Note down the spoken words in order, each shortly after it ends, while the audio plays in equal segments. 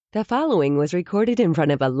The following was recorded in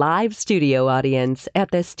front of a live studio audience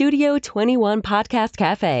at the Studio 21 Podcast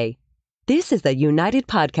Cafe. This is the United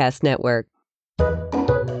Podcast Network.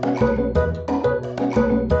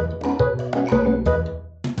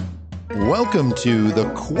 Welcome to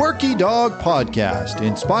the Quirky Dog Podcast,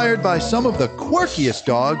 inspired by some of the quirkiest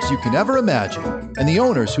dogs you can ever imagine and the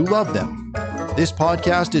owners who love them. This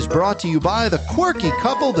podcast is brought to you by the quirky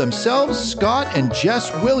couple themselves, Scott and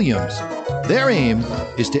Jess Williams. Their aim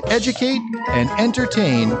is to educate and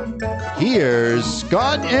entertain. Here's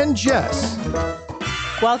Scott and Jess.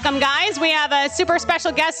 Welcome, guys. We have a super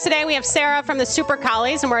special guest today. We have Sarah from the Super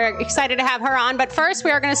Collies, and we're excited to have her on. But first,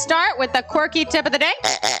 we are going to start with the quirky tip of the day.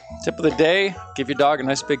 Tip of the day, give your dog a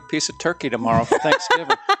nice big piece of turkey tomorrow for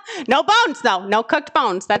Thanksgiving. No bones, though. No cooked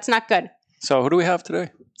bones. That's not good. So who do we have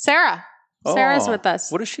today? Sarah. Sarah's with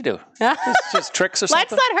us. What does she do? Just tricks or something?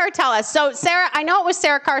 Let's let her tell us. So, Sarah, I know it was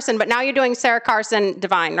Sarah Carson, but now you're doing Sarah Carson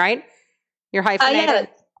Divine, right? You're hyphenated.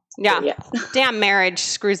 Yeah. Damn, marriage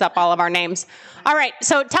screws up all of our names. All right.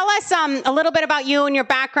 So tell us a little bit about you and your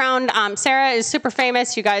background. Sarah is super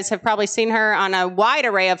famous. You guys have probably seen her on a wide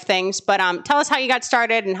array of things, but tell us how you got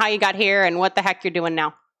started and how you got here and what the heck you're doing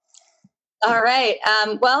now. All right.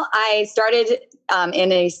 Well, I started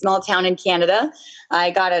in a small town in Canada. I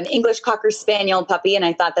got an English Cocker Spaniel puppy, and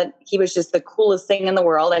I thought that he was just the coolest thing in the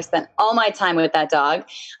world. I spent all my time with that dog,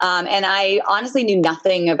 and I honestly knew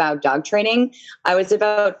nothing about dog training. I was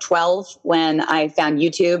about 12 when I found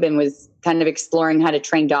YouTube and was kind of exploring how to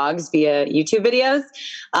train dogs via YouTube videos.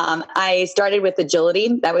 I started with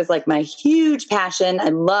agility. That was like my huge passion. I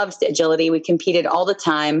loved agility. We competed all the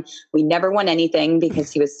time. We never won anything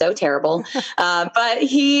because he was so terrible. But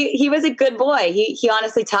he was a good boy. He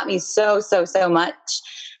honestly taught me so much.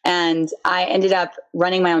 And I ended up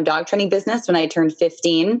running my own dog training business when I turned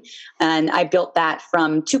 15. And I built that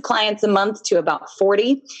from 2 clients a month to about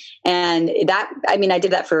 40. And I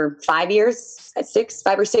did that for 5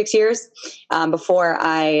 or 6 years before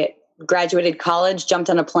I graduated college, jumped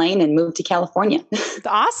on a plane and moved to California.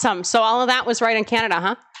 Awesome. So all of that was right in Canada,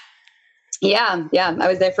 huh? Yeah. I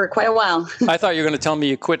was there for quite a while. I thought you were going to tell me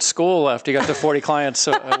you quit school after you got to 40 clients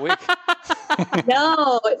a week.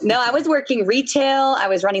 No, I was working retail. I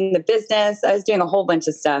was running the business. I was doing a whole bunch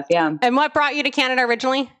of stuff. Yeah. And what brought you to Canada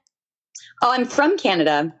originally? Oh, I'm from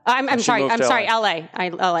Canada. I'm sorry, LA.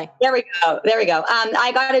 LA. There we go.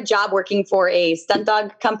 I got a job working for a stunt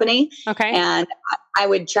dog company. Okay. And I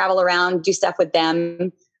would travel around, do stuff with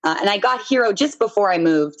them. And I got Hero just before I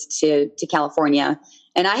moved to California.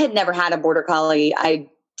 And I had never had a border collie. I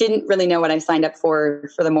didn't really know what I signed up for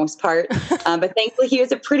the most part. But thankfully, he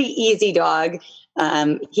was a pretty easy dog.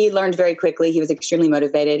 He learned very quickly. He was extremely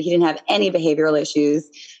motivated. He didn't have any behavioral issues.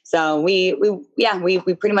 So we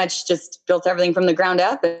pretty much just built everything from the ground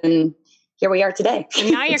up, and here we are today.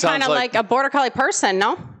 And now you're kind of like a border collie person,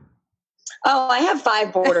 no? Oh, I have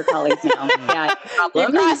 5 border collies now. Yeah, you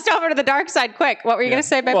crossed over to the dark side quick. What were you going to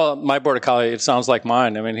say, babe? Well, my border collie, it sounds like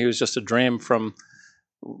mine. I mean, he was just a dream from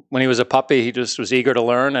when he was a puppy. He just was eager to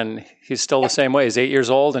learn, and he's still the same way. He's 8 years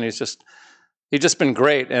old, and he's just been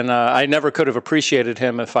great. And I never could have appreciated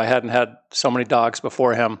him if I hadn't had so many dogs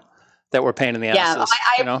before him that were pain in the asses.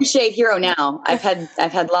 Yeah, I appreciate Hero now. I've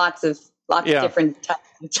had lots of different types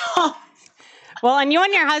of dogs. Well, and you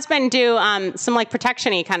and your husband do some like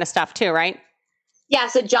protection-y kind of stuff too, right? Yeah.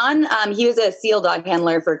 So John, he was a SEAL dog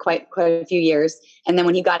handler for quite a few years. And then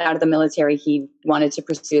when he got out of the military, he wanted to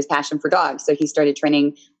pursue his passion for dogs. So he started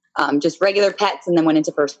training just regular pets and then went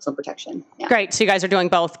into personal protection. Yeah. Great. So you guys are doing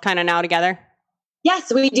both kind of now together?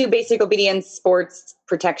 Yes, we do basic obedience, sports,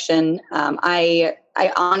 protection. I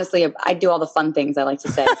honestly, I do all the fun things, I like to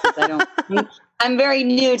say, because I'm very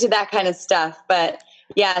new to that kind of stuff. But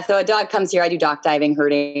yeah, so a dog comes here, I do dock diving,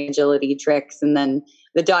 herding, agility, tricks. And then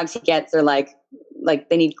the dogs he gets are like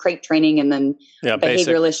they need crate training and then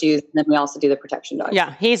behavioral issues. And then we also do the protection dogs.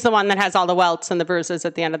 Yeah, he's the one that has all the welts and the bruises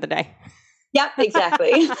at the end of the day. Yep,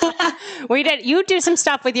 exactly. You do some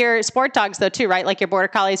stuff with your sport dogs though too, right? Like your border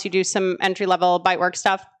collies, you do some entry-level bite work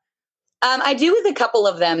stuff? I do with a couple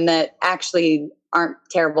of them that actually aren't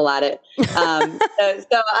terrible at it. I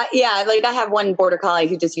have one border collie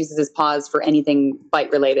who just uses his paws for anything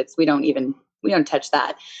bite related. So we don't touch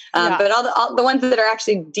that. But all the ones that are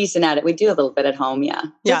actually decent at it, we do a little bit at home.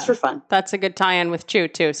 Just for fun. That's a good tie-in with Chew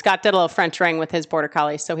too. Scott did a little French ring with his border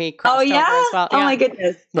collie, so he crossed over as well. Oh my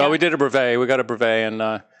goodness. Well, we did a brevet. We got a brevet,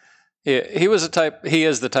 and he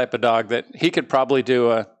is the type of dog that he could probably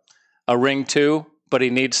do a ring too, but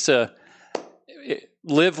he needs to.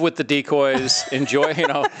 live with the decoys, enjoy,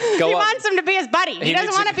 go He wants him to be his buddy. He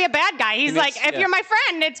doesn't want to be a bad guy. He's like, if you're my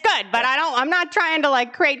friend, it's good, but I'm not trying to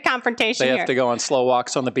like create confrontation They here. have to go on slow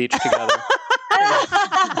walks on the beach together.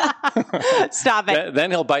 Stop it. Then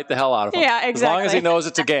he'll bite the hell out of him. Yeah, exactly. As long as he knows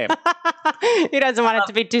it's a game. He doesn't want it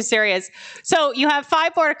to be too serious. So you have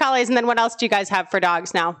 5 Border Collies, and then what else do you guys have for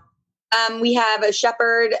dogs now? We have a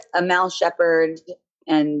Shepherd, a Mal Shepherd,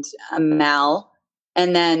 and a Mal.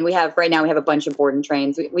 And then right now we have a bunch of board and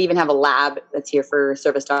trains. We even have a lab that's here for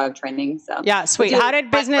service dog training. So yeah, sweet. How did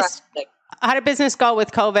business go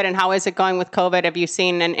with COVID, and how is it going with COVID? Have you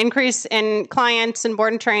seen an increase in clients and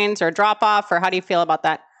board and trains, or a drop off, or how do you feel about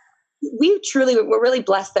that? We're really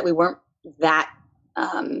blessed that we weren't that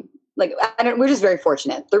we're just very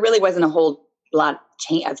fortunate. There really wasn't a whole lot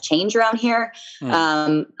of change around here.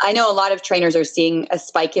 I know a lot of trainers are seeing a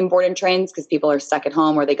spike in board and trains because people are stuck at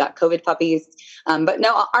home or they got COVID puppies. But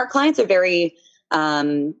no, our clients are very,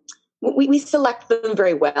 we select them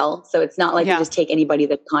very well. So it's not like we just take anybody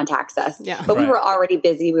that contacts us. Yeah. But we were already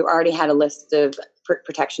busy. We already had a list of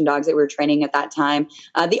protection dogs that we were training at that time.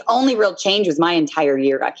 The only real change was my entire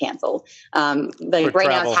year got canceled. Right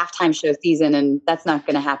now it's halftime show season, and that's not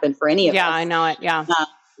going to happen for any of us. Yeah, I know it. Yeah.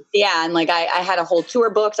 And I had a whole tour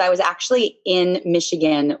booked. I was actually in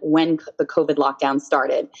Michigan when the COVID lockdown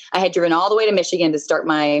started. I had driven all the way to Michigan to start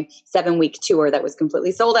my 7-week tour that was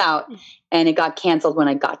completely sold out, and it got canceled when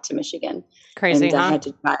I got to Michigan. Crazy, and I had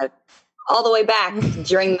to drive all the way back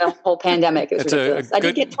during the whole pandemic. It was ridiculous. I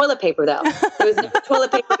did get toilet paper, though. There was no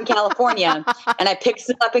toilet paper in California, and I picked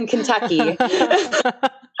some up in Kentucky.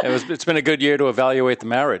 It's been a good year to evaluate the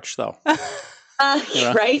marriage, though.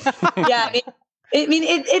 Right? Yeah,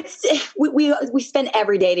 we spend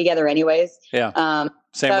every day together anyways. Yeah.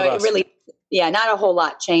 Same so with us. It really, not a whole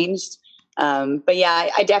lot changed. But yeah,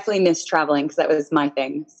 I definitely miss traveling because that was my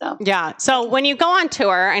thing. So yeah. So when you go on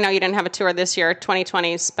tour, I know you didn't have a tour this year.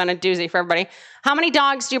 2020 has been a doozy for everybody. How many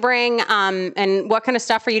dogs do you bring? And what kind of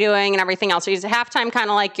stuff are you doing and everything else? Is halftime kind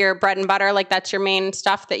of like your bread and butter? Like that's your main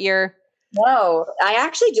stuff that you're? No, I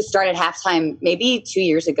actually just started halftime maybe 2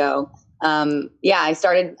 years ago. I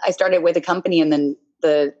started with a company, and then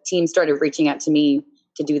the team started reaching out to me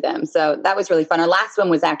to do them. So that was really fun. Our last one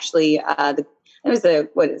was actually, it was a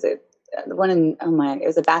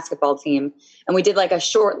basketball team. And we did like a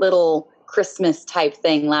short little Christmas type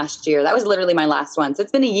thing last year. That was literally my last one. So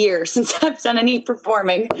it's been a year since I've done any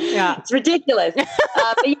performing. Yeah. It's ridiculous.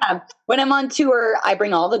 But yeah, when I'm on tour, I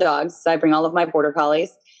bring all the dogs. So I bring all of my Border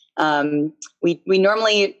Collies. We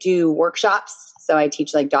normally do workshops. So I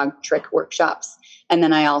teach like dog trick workshops. And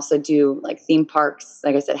then I also do like theme parks,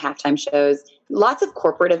 like I said, halftime shows, lots of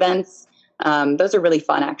corporate events. Those are really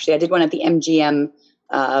fun, actually. I did one at the MGM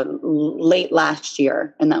late last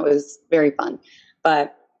year, and that was very fun.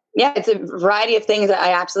 But yeah, it's a variety of things.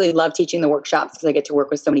 I absolutely love teaching the workshops because I get to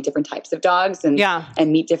work with so many different types of dogs and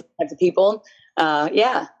meet different types of people.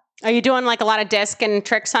 Yeah. Are you doing like a lot of disc and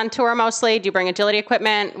tricks on tour mostly? Do you bring agility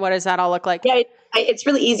equipment? What does that all look like? Yeah, it's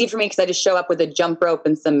really easy for me because I just show up with a jump rope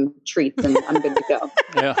and some treats and I'm good to go.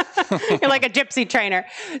 Yeah. You're like a gypsy trainer.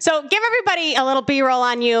 So give everybody a little B-roll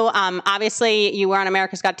on you. Obviously, you were on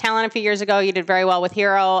America's Got Talent a few years ago. You did very well with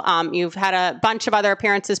Hero. You've had a bunch of other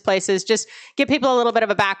appearances places. Just give people a little bit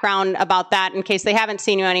of a background about that in case they haven't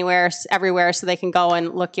seen you everywhere, so they can go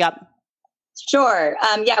and look you up. Sure.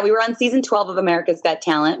 We were on season 12 of America's Got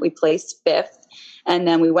Talent. We placed 5th. And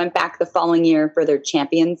then we went back the following year for their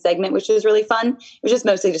champion segment, which was really fun. It was just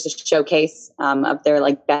mostly just a showcase of their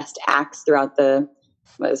like best acts throughout the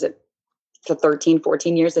 13,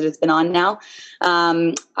 14 years that it's been on now.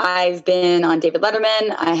 I've been on David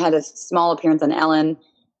Letterman. I had a small appearance on Ellen.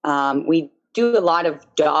 We do a lot of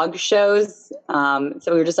dog shows. So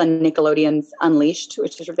we were just on Nickelodeon's Unleashed,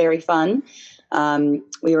 which was very fun.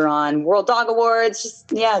 We were on World Dog Awards,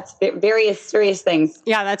 it's various things.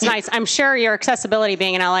 Yeah, that's nice. I'm sure your accessibility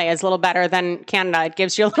being in LA is a little better than Canada. It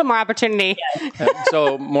gives you a little more opportunity.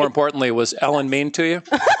 So more importantly, was Ellen mean to you?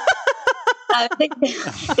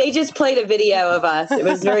 They just played a video of us. It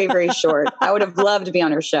was very, very short. I would have loved to be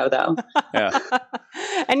on her show though. Yeah.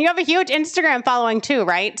 And you have a huge Instagram following too,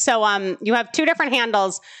 right? So you have 2 different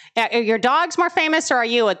handles. Are your dogs more famous or are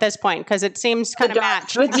you at this point? Because it seems kind of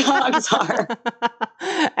matched. The dogs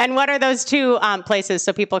are. And what are those 2 places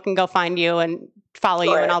so people can go find you and follow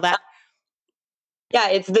you and all that? Yeah,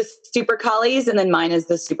 it's the Super Collies, and then mine is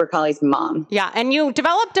the Super Collies mom. Yeah, and you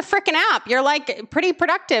developed a freaking app. You're like pretty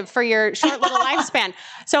productive for your short little lifespan.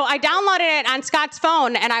 So I downloaded it on Scott's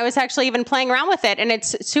phone, and I was actually even playing around with it, and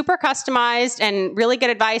it's super customized and really good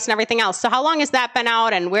advice and everything else. So how long has that been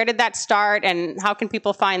out, and where did that start, and how can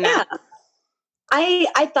people find that?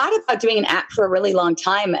 I thought about doing an app for a really long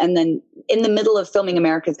time. And then in the middle of filming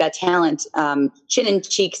America's Got Talent, Chin and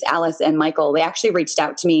Cheeks, Alice and Michael, they actually reached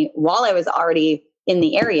out to me while I was already in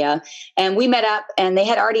the area, and we met up, and they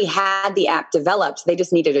had already had the app developed. They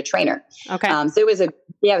just needed a trainer. Okay. So it was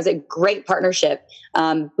a great partnership.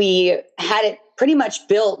 We had it pretty much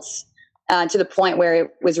built to the point where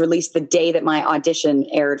it was released the day that my audition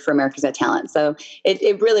aired for America's Got Talent. So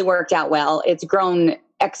it really worked out well. It's grown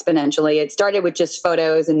exponentially. It started with just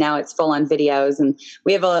photos, and now it's full on videos, and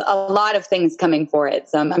we have a lot of things coming for it.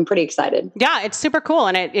 So I'm pretty excited. Yeah, it's super cool.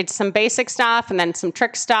 And it's some basic stuff and then some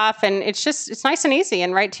trick stuff. And it's nice and easy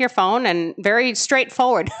and right to your phone and very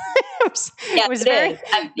straightforward. I absolutely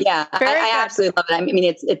love it. I mean,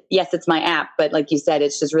 it's my app, but like you said,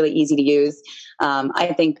 it's just really easy to use.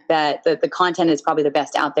 I think that the content is probably the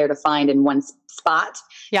best out there to find in one spot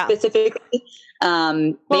specifically.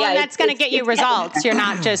 And that's going to get you results. You're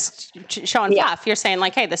not just showing fluff. You're saying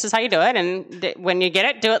like, hey, this is how you do it. And when you get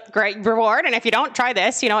it, do it, great reward. And if you don't, try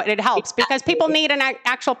this, it helps because people need an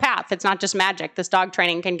actual path. It's not just magic. This dog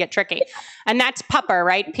training can get tricky. And that's Pupper,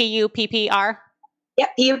 right? Puppr. Yep,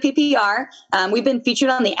 Puppr. We've been featured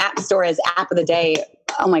on the App Store as App of the Day.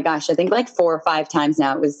 Oh my gosh, I think like 4 or 5 times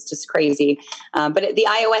now. It was just crazy. But the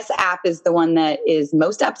iOS app is the one that is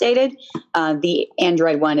most updated. The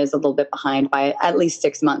Android one is a little bit behind by at least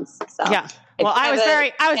 6 months. So yeah. Well, I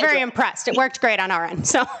was very impressed. It worked great on our end.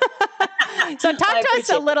 So talk to us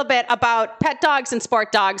a little bit about pet dogs and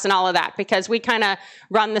sport dogs and all of that, because we kind of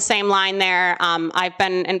run the same line there. I've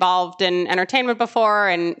been involved in entertainment before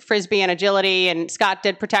and Frisbee and agility, and Scott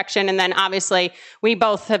did protection. And then obviously we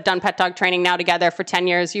both have done pet dog training now together for 10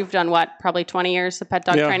 years. You've done what? Probably 20 years of pet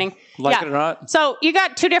dog training. Like it or not. So you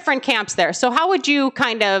got 2 different camps there. So how would you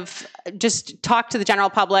kind of just talk to the general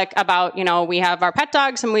public about, we have our pet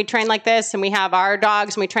dogs and we train like this, and we have our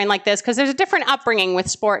dogs and we train like this, because there's a different upbringing with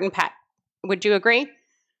sport and pet. Would you agree?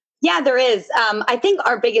 Yeah, there is. I think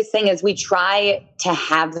our biggest thing is we try to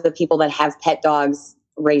have the people that have pet dogs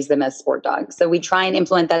raise them as sport dogs. So we try and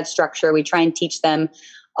implement that structure. We try and teach them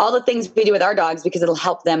all the things we do with our dogs because it'll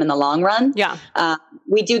help them in the long run. Yeah.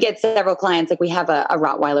 We do get several clients. Like we have a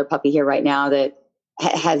Rottweiler puppy here right now that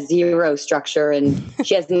has zero structure, and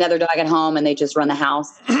she has another dog at home and they just run the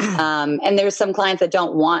house. And there's some clients that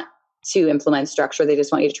don't want to implement structure. They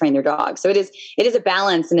just want you to train their dog. So it is a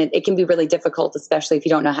balance, and it can be really difficult, especially if you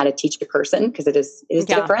don't know how to teach a person, because it is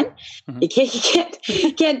different. Mm-hmm.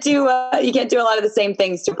 You can't do a lot of the same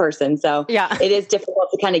things to a person. So it is difficult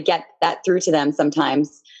to kind of get that through to them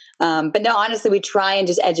sometimes. But no, honestly, we try and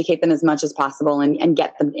just educate them as much as possible and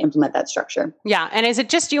get them to implement that structure. Yeah. And is it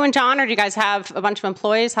just you and John, or do you guys have a bunch of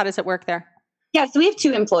employees? How does it work there? Yeah, so we have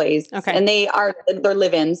 2 employees, and they're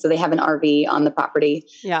live-in, so they have an RV on the property.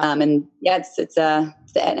 Yeah, it's an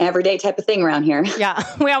everyday type of thing around here. Yeah,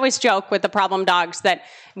 we always joke with the problem dogs that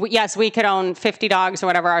we could own 50 dogs or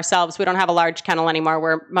whatever ourselves. We don't have a large kennel anymore.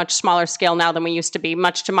 We're much smaller scale now than we used to be,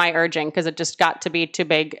 much to my urging, because it just got to be too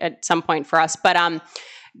big at some point for us. But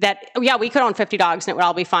we could own 50 dogs and it would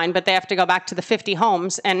all be fine, but they have to go back to the 50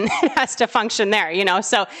 homes and it has to function there,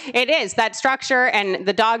 So it is that structure, and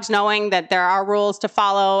the dogs knowing that there are rules to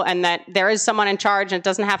follow and that there is someone in charge and it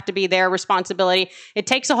doesn't have to be their responsibility. It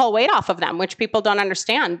takes a whole weight off of them, which people don't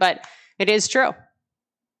understand, but it is true.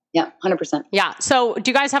 Yeah, 100%. Yeah. So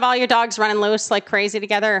do you guys have all your dogs running loose like crazy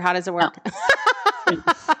together, or how does it work? No.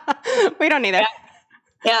 We don't either.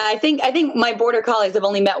 Yeah, I think my border collies have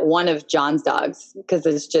only met one of John's dogs, because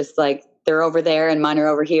it's just like they're over there and mine are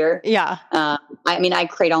over here. Yeah. I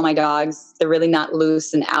crate all my dogs. They're really not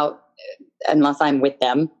loose and out unless I'm with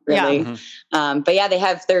them, really. Yeah. Mm-hmm. But yeah, they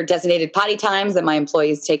have their designated potty times that my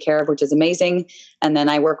employees take care of, which is amazing. And then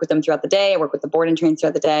I work with them throughout the day. I work with the board and trains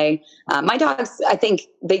throughout the day. My dogs, I think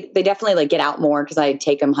they definitely like get out more because I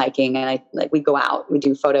take them hiking, and we go out, we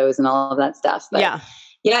do photos and all of that stuff. But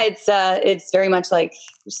yeah, it's very much like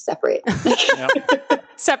separate.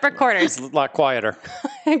 Separate quarters. It's a lot quieter.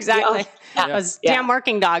 Exactly. Yeah. Those damn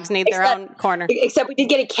working dogs need their own corner. Except we did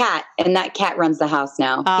get a cat, and that cat runs the house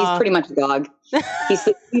now. He's pretty much a dog. He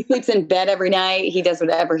sleeps in bed every night. He does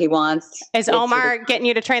whatever he wants. Is Omar getting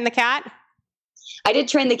you to train the cat? I did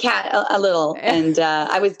train the cat a little, and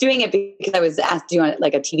I was doing it because I was asked to do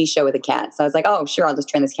a TV show with a cat. So I was like, oh, sure, I'll just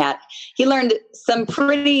train this cat. He learned some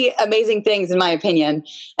pretty amazing things, in my opinion.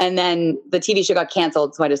 And then the TV show got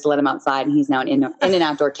canceled, so I just let him outside, and he's now an in and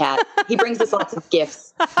outdoor cat. He brings us lots of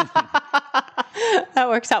gifts. That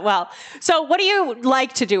works out well. So what do you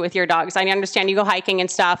like to do with your dogs? I understand you go hiking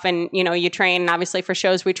and stuff, and you train. Obviously for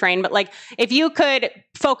shows we train, but if you could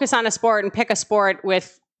focus on a sport and pick a sport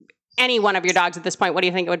with any one of your dogs at this point, what do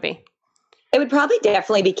you think it would be? It would probably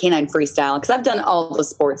definitely be canine freestyle because I've done all the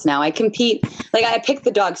sports now. I compete, like I pick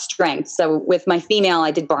the dog's strengths. So with my female,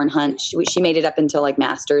 I did barn hunt. She made it up until like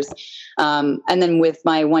masters. And then with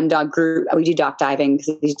my one dog group, we do dock diving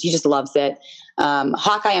because he just loves it.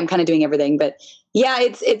 Hawkeye, I'm kind of doing everything, but yeah,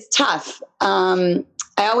 it's tough. I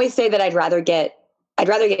always say that I'd rather get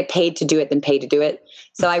paid to do it than paid to do it.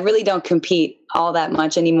 So I really don't compete all that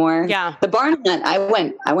much anymore. Yeah. The barn hunt, I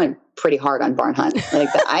went pretty hard on barn hunt.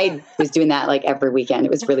 I was doing that like every weekend. It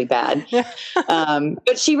was really bad.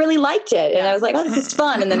 But she really liked it. And I was like, oh, this is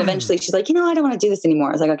fun. And then eventually she's like, I don't want to do this anymore.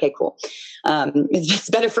 I was like, okay, cool. It's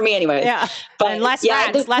better for me anyway. Yeah. But and less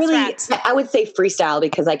rats. I would say freestyle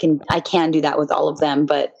because I can do that with all of them.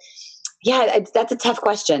 But yeah, that's a tough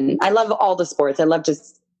question. I love all the sports. I love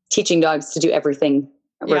just teaching dogs to do everything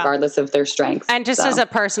regardless of their strengths. And just as a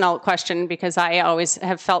personal question, because I always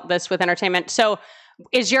have felt this with entertainment. So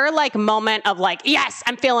is your like moment of like, yes,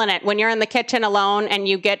 I'm feeling it when you're in the kitchen alone and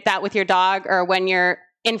you get that with your dog, or when you're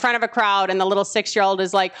in front of a crowd and the little 6-year-old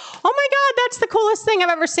is like, oh my God, that's the coolest thing I've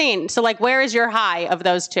ever seen. So like, where is your high of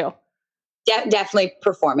those two? Definitely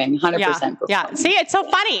performing, 100% performing. Yeah. See, it's so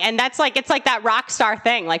funny. And that's like, it's like that rock star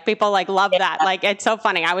thing. Like people like love that. Like, it's so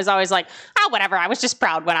funny. I was always like, oh, whatever. I was just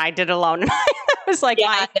proud when I did it alone. And I was like,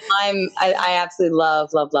 I absolutely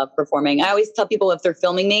love performing. I always tell people if they're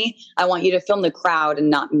filming me, I want you to film the crowd and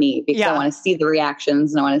not me, because I want to see the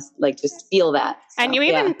reactions and I want to like just feel that. So, and you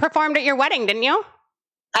even performed at your wedding, didn't you?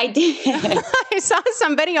 I did. I saw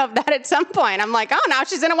some video of that at some point. I'm like, oh, now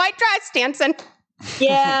she's in a white dress dancing.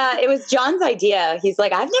 Yeah, it was John's idea. He's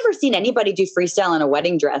like, I've never seen anybody do freestyle in a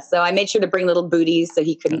wedding dress. So I made sure to bring little booties so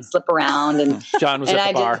he couldn't slip around. And John was at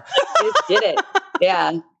the bar. I just did it.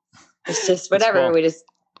 Yeah. It's just whatever. Cool. We just.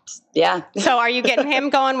 So are you getting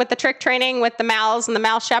him going with the trick training with the Mals and the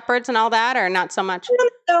Mal Shepherds and all that, or not so much?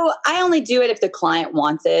 So I only do it if the client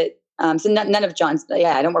wants it. So none of John's,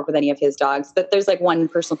 I don't work with any of his dogs, but there's like one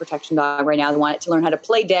personal protection dog right now. They want it to learn how to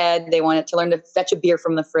play dead. They want it to learn to fetch a beer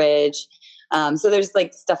from the fridge. So there's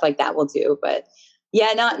like stuff like that we'll do, but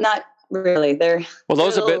not really.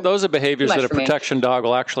 Those are behaviors that a protection dog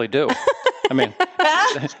will actually do. I mean,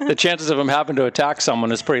 the chances of them having to attack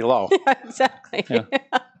someone is pretty low. Yeah, exactly. Yeah.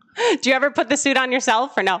 Do you ever put the suit on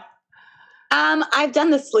yourself or no? I've done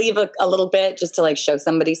the sleeve a little bit just to like show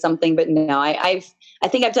somebody something, but no, I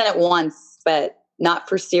think I've done it once, but not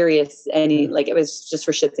for serious like it was just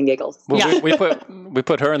for shits and giggles. Well, we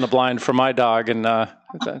put her in the blind for my dog, and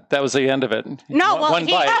that was the end of it. No, one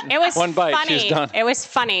bite. It was one bite. Funny. She's done. It was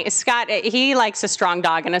funny. Scott, he likes a strong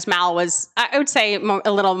dog, and his Mal was, I would say,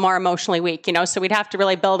 a little more emotionally weak. So we'd have to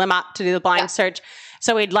really build him up to do the blind search.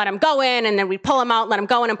 So we'd let him go in, and then we'd pull him out, let him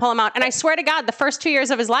go in and pull him out. And I swear to God, the first 2 years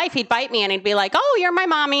of his life, he'd bite me and he'd be like, oh, you're my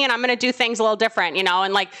mommy and I'm going to do things a little different,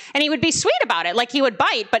 and he would be sweet about it. Like he would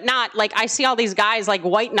bite, but not like I see all these guys like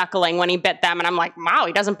white knuckling when he bit them. And I'm like, wow,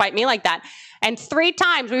 he doesn't bite me like that. And 3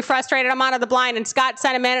 times we frustrated him out of the blind, and Scott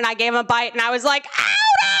sent him in and I gave him a bite and I was like,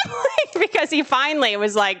 ow, because he finally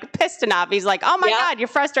was like pissed enough. He's like, oh my God, you're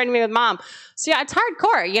frustrating me with mom. So yeah, it's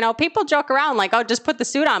hardcore. People joke around like, oh, just put the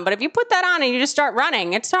suit on. But if you put that on and you just start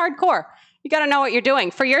running, it's hardcore. You got to know what you're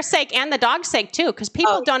doing for your sake and the dog's sake too, because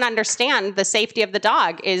people don't understand the safety of the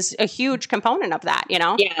dog is a huge component of that,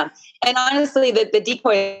 Yeah. And honestly, the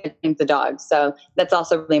decoy is the dog. So that's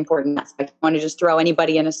also a really important aspect. You want to just throw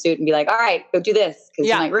anybody in a suit and be like, all right, go do this, because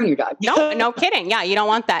you might ruin your dog. No kidding. Yeah, you don't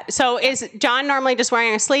want that. So is John normally just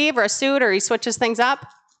wearing a sleeve or a suit, or he switches things up?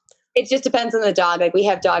 It just depends on the dog. Like we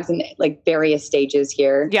have dogs in like various stages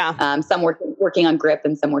here. Yeah. Some working on grip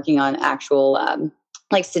and some working on actual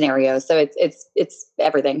like scenarios. So it's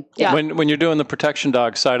everything. Yeah. When you're doing the protection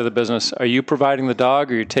dog side of the business, are you providing the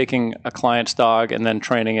dog, or are you taking a client's dog and then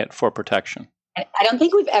training it for protection? I don't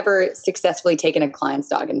think we've ever successfully taken a client's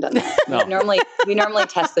dog and done that. No. We normally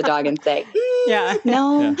test the dog and say,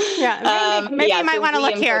 no. Yeah. Maybe you might want to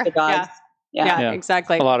look here. Yeah,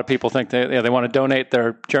 exactly. A lot of people think they want to donate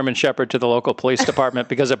their German Shepherd to the local police department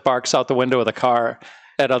because it barks out the window of the car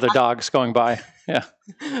at other dogs going by. Yeah.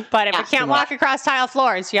 But if it can't walk across tile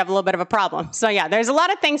floors, you have a little bit of a problem. So yeah, there's a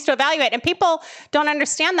lot of things to evaluate, and people don't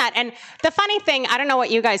understand that. And the funny thing, I don't know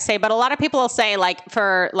what you guys say, but a lot of people will say, like,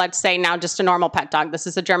 for, let's say now just a normal pet dog, this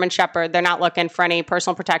is a German Shepherd, they're not looking for any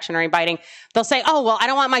personal protection or any biting. They'll say, oh, well, I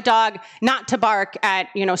don't want my dog not to bark at,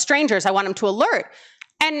 strangers. I want him to alert.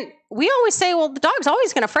 And we always say, well, the dog's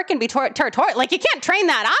always going to frickin' be territorial. Like, you can't train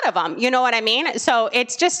that out of them. You know what I mean? So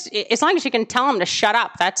it's just, as long as you can tell them to shut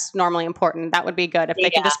up, that's normally important. That would be good if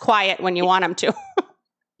they can just quiet when you want them to.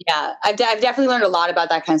 Yeah, I've definitely learned a lot about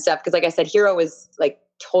that kind of stuff. Because like I said, Hero was like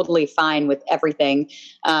totally fine with everything.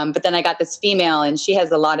 But then I got this female, and she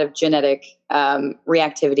has a lot of genetic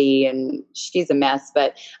reactivity, and she's a mess.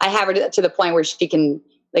 But I have her to the point where she can,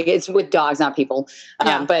 like, it's with dogs, not people.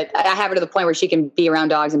 But I have her to the point where she can be around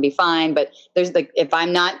dogs and be fine. But there's like, if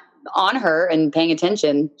I'm not on her and paying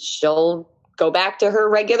attention, she'll go back to her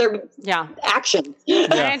regular action. People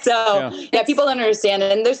don't understand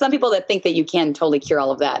it. And there's some people that think that you can totally cure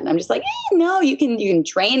all of that. And I'm just like, no, you can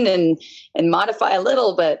train and modify a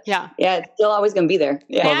little, but it's still always going to be there.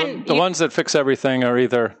 Yeah. Well, the ones that fix everything are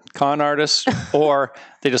either con artists or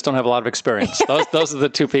they just don't have a lot of experience. Those are the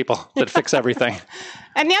two people that fix everything.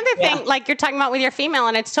 And the other thing, like you're talking about with your female,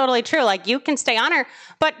 and it's totally true, like you can stay on her,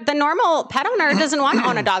 but the normal pet owner doesn't want to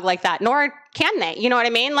own a dog like that, nor can they. You know what I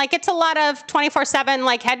mean? Like it's a lot of 24/7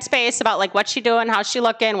 like headspace about like what's she doing, how's she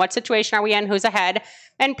looking, what situation are we in, who's ahead.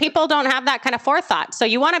 And people don't have that kind of forethought. So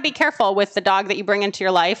you want to be careful with the dog that you bring into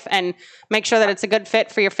your life and make sure that it's a good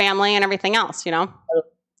fit for your family and everything else, you know?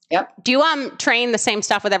 Yep. Do you train the same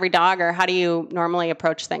stuff with every dog, or how do you normally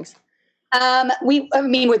approach things?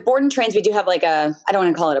 With board and trains, we do have like I don't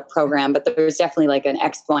want to call it a program, but there's definitely like an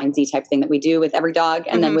X, Y, and Z type thing that we do with every dog.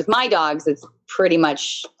 And then with my dogs, it's pretty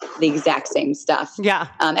much the exact same stuff. Yeah.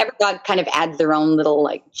 Every dog kind of adds their own little,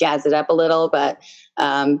 like, jazz it up a little, but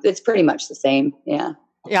it's pretty much the same. Yeah.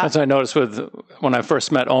 Yeah. As I noticed when I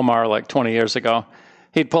first met Omar like 20 years ago,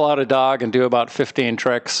 he'd pull out a dog and do about 15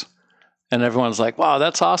 tricks. And everyone's like, wow,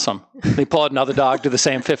 that's awesome. He'd pull out another dog, do the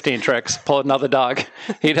same 15 tricks, pull out another dog.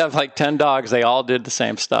 He'd have like 10 dogs. They all did the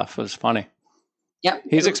same stuff. It was funny. Yep.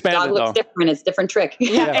 He's expanded, dog looks different. It's a different trick.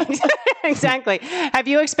 Yeah. Exactly. Have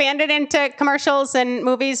you expanded into commercials and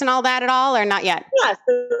movies and all that at all, or not yet?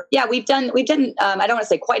 Yeah. We've done, I don't want to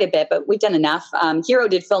say quite a bit, but we've done enough. Hero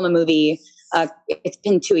did film a movie. It's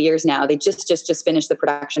been 2 years now. They just finished the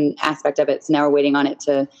production aspect of it. So now we're waiting on it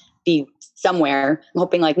to be somewhere. I'm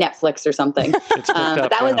hoping like Netflix or something. But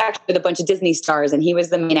that was actually with a bunch of Disney stars, and he was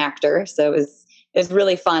the main actor. So it was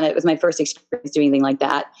really fun. It was my first experience doing anything like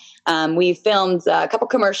that. We filmed a couple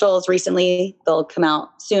commercials recently. They'll come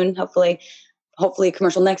out soon, hopefully a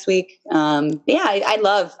commercial next week. I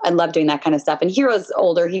love doing that kind of stuff. And Hero's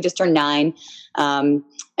older. He just turned 9.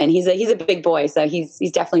 And he's a big boy, so he's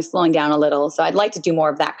definitely slowing down a little. So I'd like to do more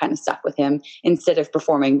of that kind of stuff with him instead of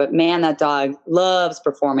performing. But man, that dog loves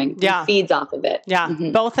performing. Yeah. He feeds off of it. Yeah.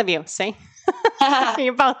 Mm-hmm. Both of you, see?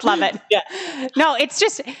 You both love it. Yeah. No, it's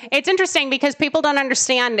interesting because people don't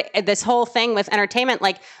understand this whole thing with entertainment.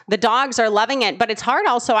 Like the dogs are loving it, but it's hard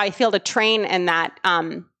also, I feel, to train in that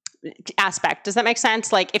aspect. Does that make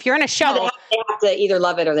sense? Like if you're in a show, they have to either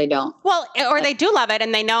love it or they don't. Well, or they do love it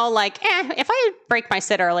and they know like, if I break my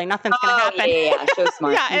sit early, nothing's going to happen. Yeah. Show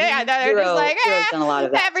smart. They're just like, Hero's done a lot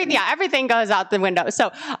of that. Everything goes out the window.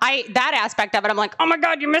 So that aspect of it, I'm like, oh my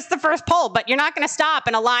God, you missed the first poll, but you're not going to stop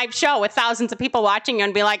in a live show with thousands of people watching you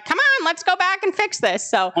and be like, come on, let's go back and fix this.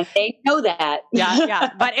 So and they know that.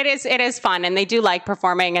 Yeah. But it is fun, and they do like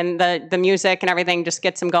performing, and the music and everything just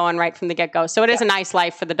gets them going right from the get-go. So it is a nice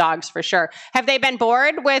life for the dogs for sure. Have they been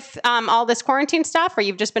bored with all this quarantine stuff, or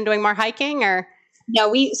you've just been doing more hiking, or?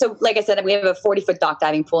 No, so like I said, we have a 40-foot dock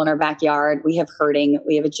diving pool in our backyard. We have herding,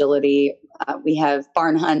 we have agility, we have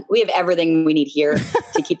barn hunt. We have everything we need here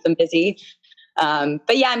to keep them busy.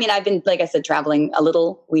 But yeah, I've been, like I said, traveling a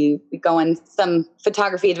little. We go on some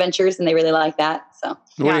photography adventures, and they really like that. So,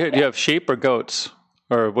 do you have sheep or goats,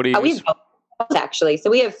 or what do you use? We have both, actually. So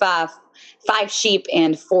we have 5 sheep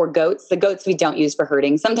and 4 goats. The goats we don't use for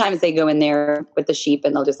herding. Sometimes they go in there with the sheep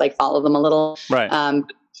and they'll just like follow them a little. Right.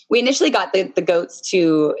 We initially got the goats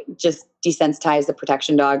to just desensitize the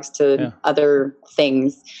protection dogs to other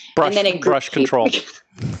things. Brush control.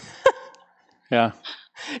 Yeah.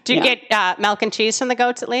 Do you get milk and cheese from the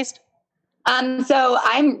goats at least? So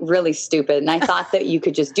I'm really stupid, and I thought that you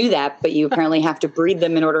could just do that, but you apparently have to breed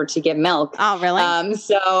them in order to get milk. Oh, really?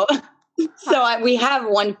 So we have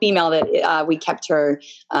one female that we kept her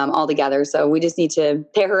all together. So we just need to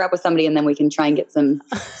pair her up with somebody, and then we can try and get some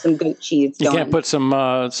goat cheese going. You can't put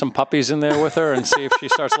some puppies in there with her and see if she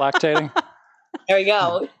starts lactating? There we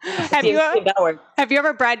go. Have you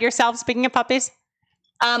ever bred yourself, speaking of puppies?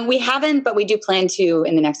 We haven't, but we do plan to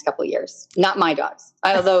in the next couple of years. Not my dogs.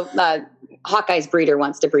 Although Hawkeye's breeder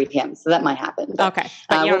wants to breed him, so that might happen. But, okay.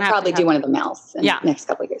 But we'll probably do one of the males in the next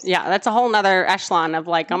couple of years. Yeah, that's a whole nother echelon of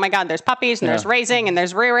like, oh my God, there's puppies, and there's raising, and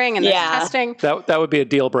there's rearing, and there's testing. That would be a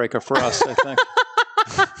deal breaker for us, I think.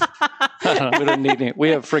 I don't know, we don't need any. We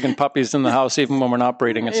have friggin' puppies in the house even when we're not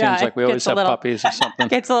breeding. It seems like we always have puppies or something.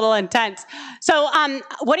 Gets a little intense. So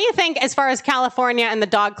what do you think as far as California and the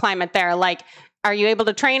dog climate there? Like, are you able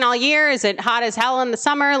to train all year? Is it hot as hell in the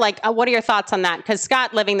summer? Like, what are your thoughts on that? Because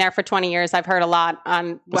Scott living there for 20 years, I've heard a lot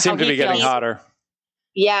on it seems to be getting hotter.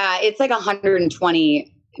 Yeah, it's like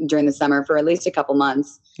 120 during the summer for at least a couple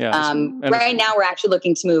months. Yeah. Right now, we're actually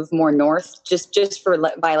looking to move more north, just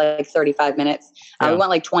by like 35 minutes. We want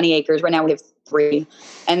like 20 acres. Right now, we have 3,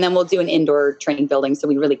 and then we'll do an indoor training building, so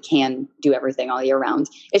we really can do everything all year round.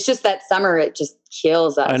 It's just that summer, it just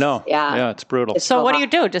kills us. I know. Yeah, it's brutal. So what do you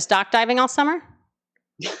do? Just dock diving all summer?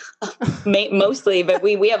 Mostly, but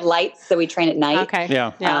we have lights, so we train at night. Okay.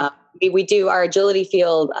 Yeah. We do our agility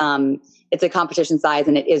field. It's a competition size,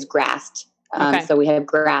 and it is grassed. So we have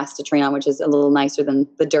grass to train on, which is a little nicer than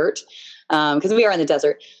the dirt, because we are in the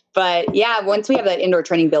desert. But yeah, once we have that indoor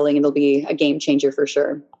training building, it'll be a game changer for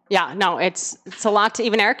sure. Yeah, no, it's a lot to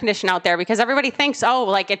even air condition out there, because everybody thinks, oh,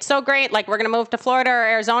 like it's so great. Like we're going to move to Florida or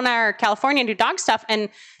Arizona or California and do dog stuff. And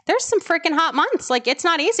there's some freaking hot months. Like it's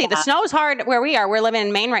not easy. The snow's hard where we are. We're living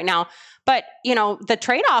in Maine right now. But, the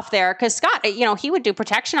trade-off there, because Scott, he would do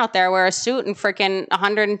protection out there, wear a suit and freaking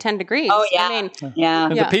 110 degrees. Oh, yeah. I mean, yeah.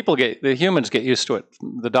 The humans get used to it.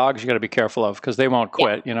 The dogs you got to be careful of because they won't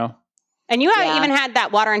quit, And you have even had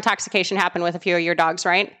that water intoxication happen with a few of your dogs,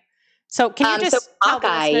 right? So can you just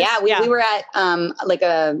Hawkeye? We were at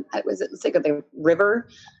it's like the river,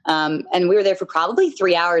 and we were there for probably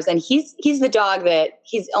 3 hours. And he's the dog that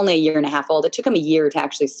he's only 1.5 years old. It took him a year to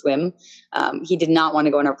actually swim. He did not want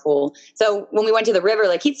to go in our pool. So when we went to the river,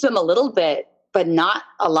 like he'd swim a little bit, but not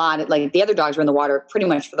a lot. Like the other dogs were in the water pretty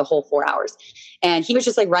much for the whole 4 hours, and he was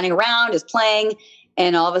just like running around, just playing.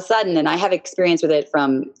 And all of a sudden, and I have experience with it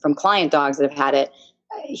from client dogs that have had it.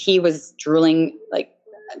 He was drooling like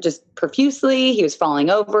just profusely. He was falling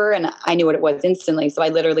over, and I knew what it was instantly. So I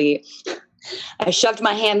shoved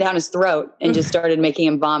my hand down his throat and just started making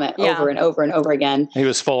him vomit over and over and over again. He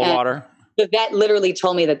was full of water. The vet literally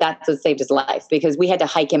told me that that's what saved his life, because we had to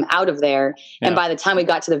hike him out of there. Yeah. And by the time we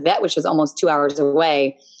got to the vet, which was almost 2 hours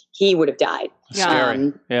away, he would have died.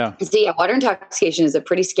 Scary. So water intoxication is a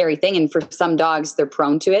pretty scary thing. And for some dogs, they're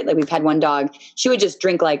prone to it. Like we've had one dog, she would just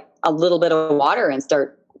drink like a little bit of water and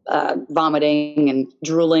start vomiting and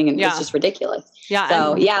drooling, and it's just ridiculous.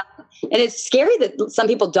 And it's scary that some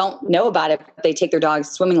people don't know about it. They take their dogs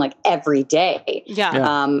swimming like every day.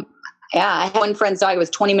 I had one friend's dog. It was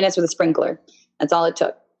 20 minutes with a sprinkler. That's all it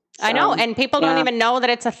took. So, I know. And people don't even know that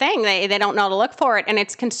it's a thing. They don't know to look for it. And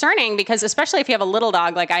it's concerning because especially if you have a little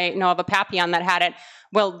dog, like I know of a Papillon that had it,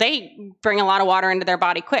 well, they bring a lot of water into their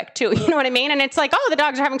body quick too. You know what I mean? And it's like, oh, the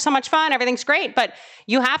dogs are having so much fun. Everything's great. But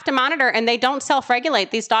you have to monitor, and they don't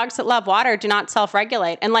self-regulate. These dogs that love water do not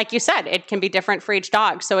self-regulate. And like you said, it can be different for each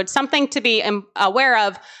dog. So it's something to be aware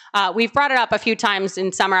of. We've brought it up a few times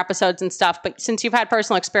in summer episodes and stuff, but since you've had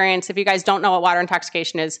personal experience, if you guys don't know what water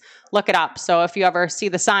intoxication is, look it up. So if you ever see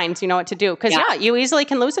the signs, you know what to do. Because you easily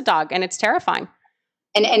can lose a dog, and it's terrifying.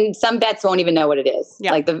 And some vets won't even know what it is.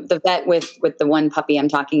 Yeah. Like the vet with the one puppy I'm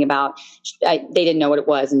talking about, they didn't know what it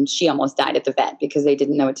was, and she almost died at the vet because they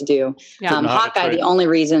didn't know what to do. Yeah. Hawkeye, the only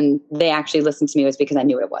reason they actually listened to me was because I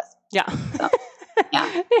knew what it was. Yeah. So,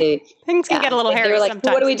 things can get a little hairy. They were like,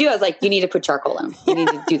 sometimes. "What do we do?" I was like, "You need to put charcoal in them. You need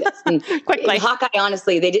to do this." And quickly. Hawkeye,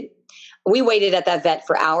 honestly, we waited at that vet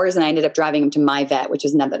for hours, and I ended up driving him to my vet, which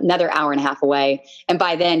is another hour and a half away. And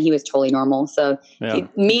by then he was totally normal. So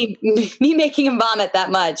me making him vomit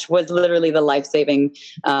that much was literally the life-saving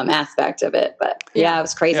aspect of it. But it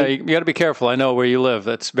was crazy. Yeah, you got to be careful. I know where you live.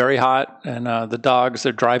 It's very hot, and the dogs,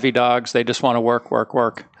 they're drivey dogs. They just want to work.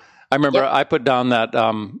 I remember I put down that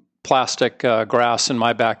plastic grass in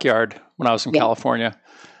my backyard when I was in California.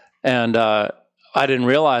 And I didn't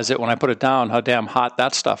realize it when I put it down, how damn hot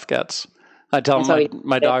that stuff gets. I tell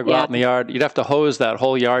my dog go out in the yard, you'd have to hose that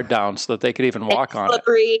whole yard down so that they could even walk on it.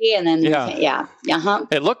 Slippery, and then,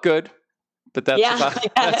 It looked good, but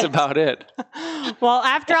that's about it. Well,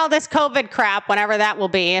 after all this COVID crap, whenever that will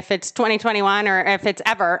be, if it's 2021 or if it's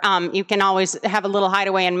ever, you can always have a little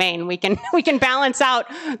hideaway in Maine. We can balance out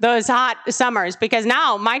those hot summers, because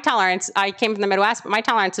now my tolerance, I came from the Midwest, but my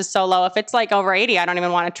tolerance is so low. If it's like over 80, I don't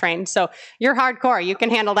even want to train. So you're hardcore. You can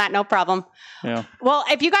handle that. No problem. Yeah. Well,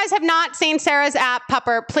 if you guys have not seen Sarah's app,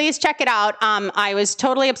 Pupper, please check it out. I was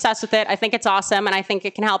totally obsessed with it. I think it's awesome, and I think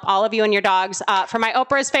it can help all of you and your dogs. For my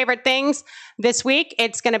Oprah's favorite things this week,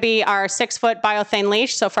 it's going to be our 6-foot biothane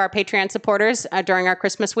leash. So for our Patreon supporters during our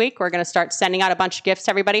Christmas week, we're going to start sending out a bunch of gifts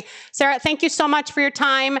to everybody. Sarah, thank you so much for your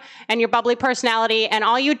time and your bubbly personality and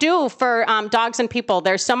all you do for dogs and people.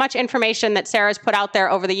 There's so much information that Sarah's put out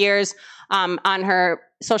there over the years on her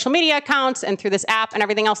social media accounts and through this app and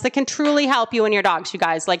everything else that can truly help you and your dogs, you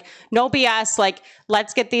guys. Like, no BS. Like,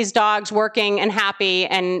 let's get these dogs working and happy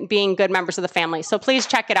and being good members of the family. So please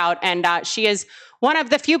check it out. And she is one of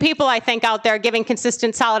the few people I think out there giving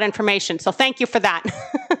consistent, solid information. So thank you for that.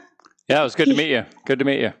 Yeah, it was good to meet you. Good to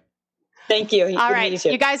meet you. Thank you. All right.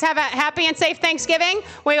 You guys have a happy and safe Thanksgiving.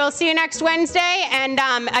 We will see you next Wednesday. And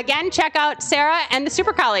again, check out Sarah and the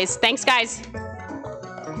Super Collies. Thanks, guys.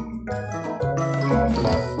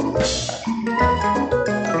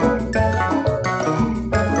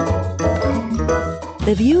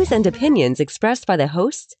 The views and opinions expressed by the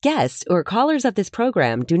hosts, guests, or callers of this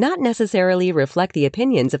program do not necessarily reflect the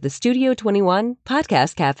opinions of the Studio 21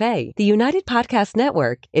 Podcast Cafe, the United Podcast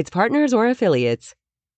Network, its partners, or affiliates.